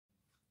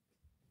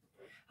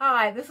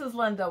Hi, this is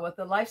Linda with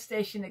the Life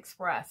Station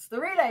Express,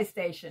 the relay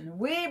station.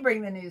 We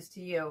bring the news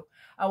to you.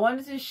 I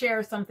wanted to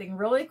share something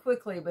really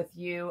quickly with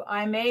you.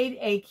 I made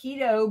a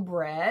keto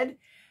bread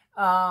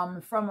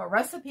from a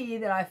recipe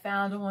that I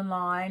found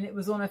online. It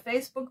was on a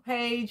Facebook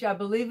page. I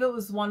believe it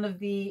was one of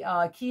the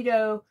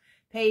keto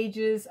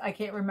pages. I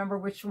can't remember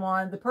which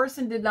one. The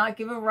person did not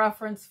give a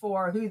reference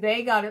for who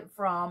they got it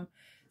from.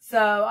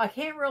 So I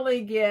can't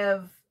really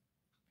give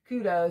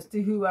kudos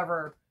to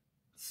whoever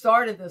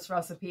started this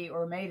recipe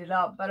or made it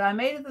up, but I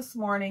made it this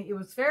morning. It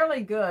was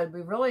fairly good.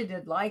 We really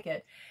did like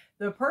it.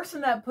 The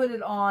person that put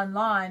it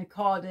online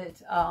called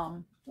it,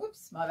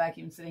 whoops, my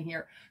vacuum's sitting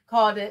here,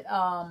 called it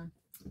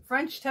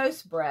French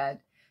toast bread.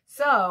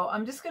 So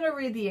I'm just going to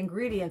read the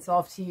ingredients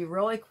off to you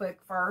really quick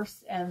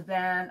first, and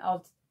then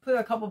I'll put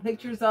a couple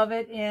pictures of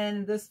it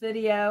in this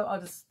video. I'll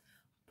just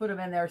put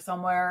them in there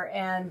somewhere,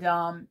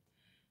 and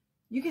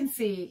you can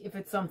see if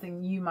it's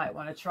something you might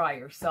want to try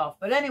yourself.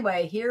 But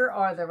anyway, here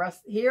are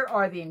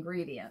the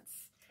ingredients.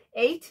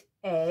 8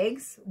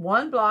 eggs,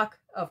 1 block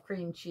of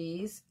cream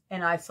cheese,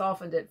 and I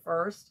softened it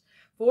first.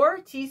 4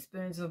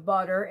 teaspoons of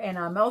butter, and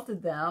I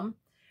melted them.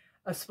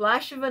 A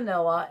splash of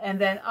vanilla,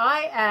 and then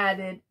I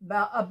added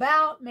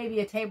about maybe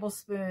a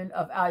tablespoon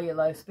of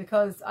allulose,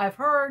 because I've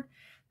heard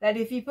that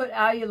if you put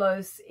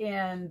allulose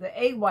in the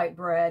egg white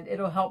bread,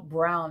 it'll help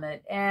brown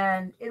it.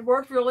 And it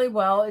worked really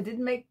well. It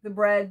didn't make the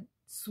bread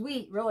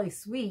sweet, really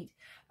sweet.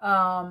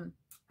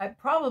 I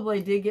probably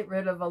did get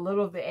rid of a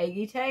little of the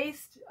eggy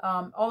taste,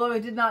 although it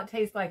did not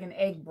taste like an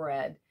egg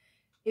bread.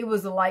 It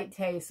was a light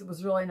taste. It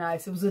was really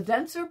nice. It was a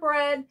denser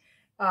bread,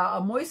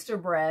 a moister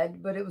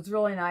bread, but it was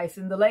really nice.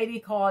 And the lady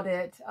called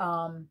it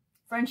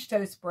French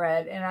toast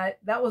bread, and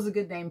that was a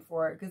good name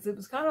for it, because it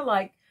was kind of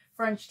like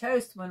French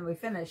toast when we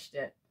finished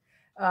it.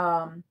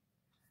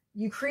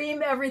 You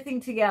cream everything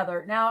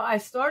together. Now, I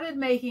started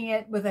making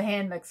it with a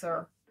hand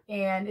mixer,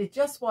 and it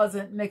just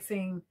wasn't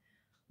mixing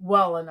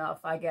well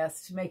enough, I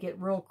guess, to make it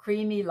real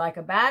creamy like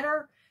a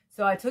batter.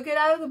 So I took it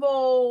out of the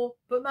bowl,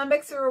 put my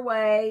mixer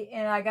away,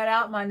 and I got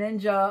out my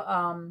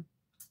Ninja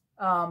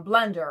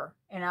blender,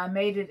 and I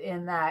made it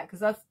in that,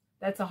 because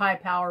that's a high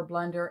power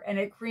blender, and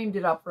it creamed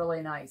it up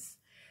really nice.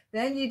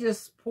 Then you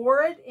just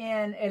pour it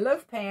in a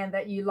loaf pan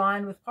that you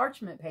line with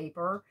parchment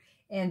paper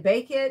and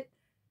bake it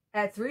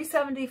at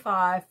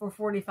 375 for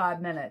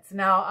 45 minutes.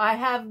 Now,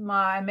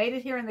 I made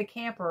it here in the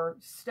camper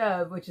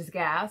stove, which is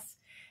gas,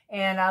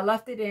 and I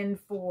left it in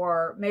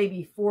for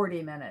maybe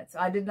 40 minutes.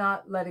 I did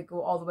not let it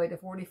go all the way to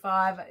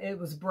 45. It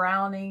was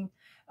browning.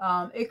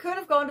 It could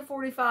have gone to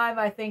 45,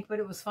 I think, but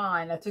it was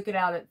fine. I took it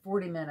out at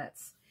 40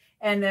 minutes.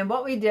 And then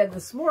what we did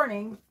this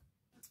morning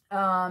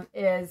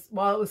is,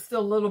 while it was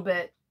still a little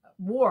bit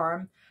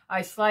warm,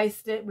 I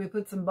sliced it. We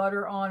put some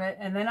butter on it,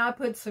 and then I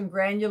put some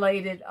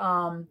granulated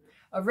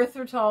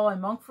erythritol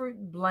and monk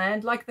fruit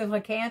blend, like the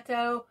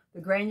Keto, the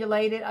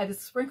granulated. I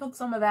just sprinkled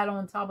some of that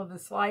on top of the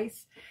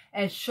slice,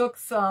 and shook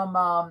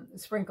some,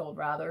 sprinkled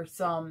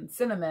some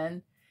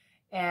cinnamon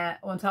and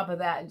on top of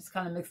that, and just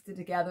kind of mixed it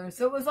together.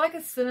 So it was like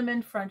a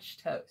cinnamon French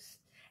toast,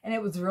 and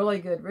it was really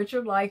good.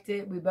 Richard liked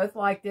it. We both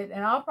liked it,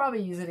 and I'll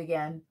probably use it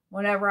again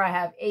whenever I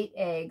have 8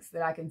 eggs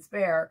that I can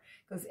spare,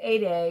 because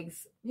 8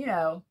 eggs, you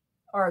know,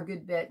 are a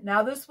good bit.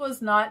 Now, this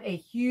was not a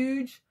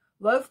huge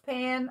loaf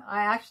pan.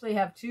 I actually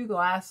have 2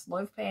 glass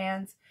loaf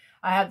pans.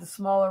 I have the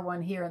smaller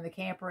one here in the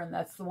camper, and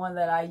that's the one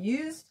that I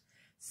used.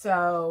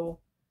 So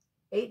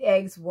 8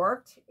 eggs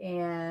worked,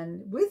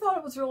 and we thought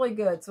it was really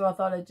good, so I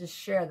thought I'd just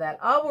share that.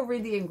 I will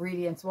read the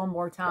ingredients one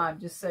more time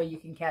just so you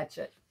can catch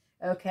it.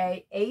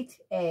 Okay, 8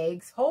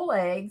 eggs, whole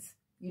eggs.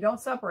 You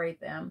don't separate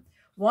them.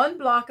 1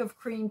 block of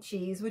cream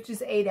cheese, which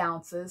is 8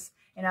 ounces,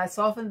 and I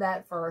softened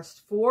that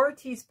first. 4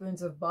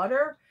 teaspoons of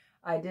butter.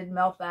 I did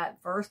melt that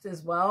first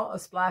as well. A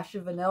splash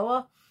of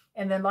vanilla.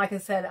 And then, like I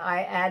said,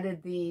 I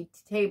added the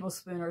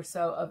tablespoon or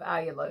so of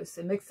allulose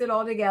and mixed it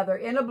all together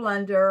in a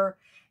blender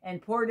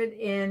and poured it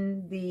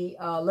in the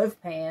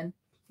loaf pan,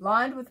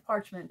 lined with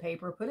parchment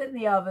paper, put it in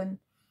the oven,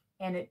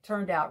 and it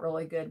turned out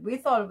really good. We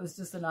thought it was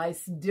just a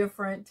nice,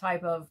 different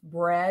type of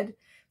bread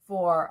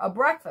for a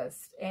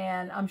breakfast.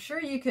 And I'm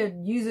sure you could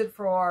use it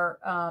for,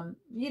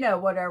 you know,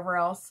 whatever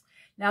else.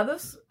 Now,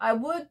 this, I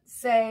would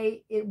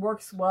say it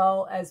works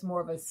well as more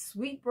of a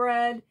sweet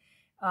bread.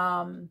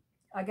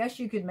 I guess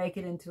you could make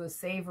it into a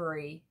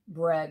savory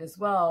bread as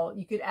well.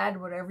 You could add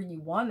whatever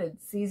you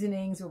wanted,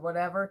 seasonings or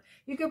whatever.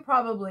 You could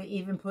probably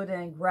even put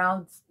in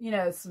ground, you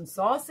know, some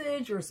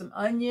sausage or some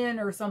onion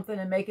or something,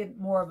 and make it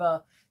more of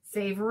a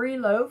savory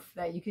loaf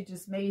that you could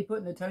just maybe put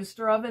in the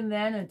toaster oven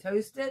then and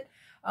toast it.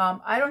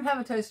 I don't have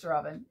a toaster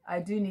oven. I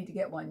do need to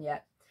get one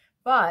yet,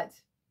 but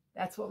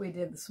that's what we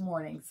did this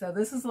morning. So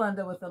this is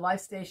Linda with the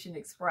Life Station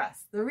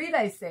Express, the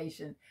relay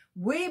station.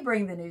 We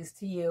bring the news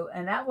to you,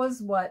 and that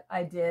was what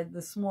I did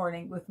this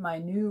morning with my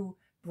new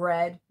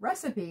bread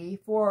recipe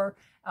for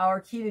our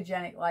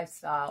ketogenic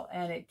lifestyle.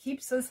 And it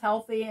keeps us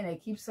healthy, and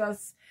it keeps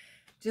us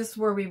just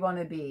where we want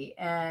to be,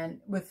 and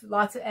with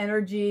lots of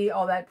energy,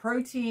 all that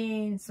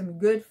protein, some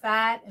good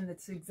fat, and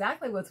that's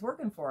exactly what's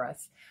working for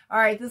us. All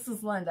right, this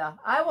is Linda.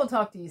 I will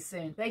talk to you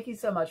soon. Thank you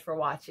so much for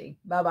watching.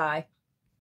 Bye-bye.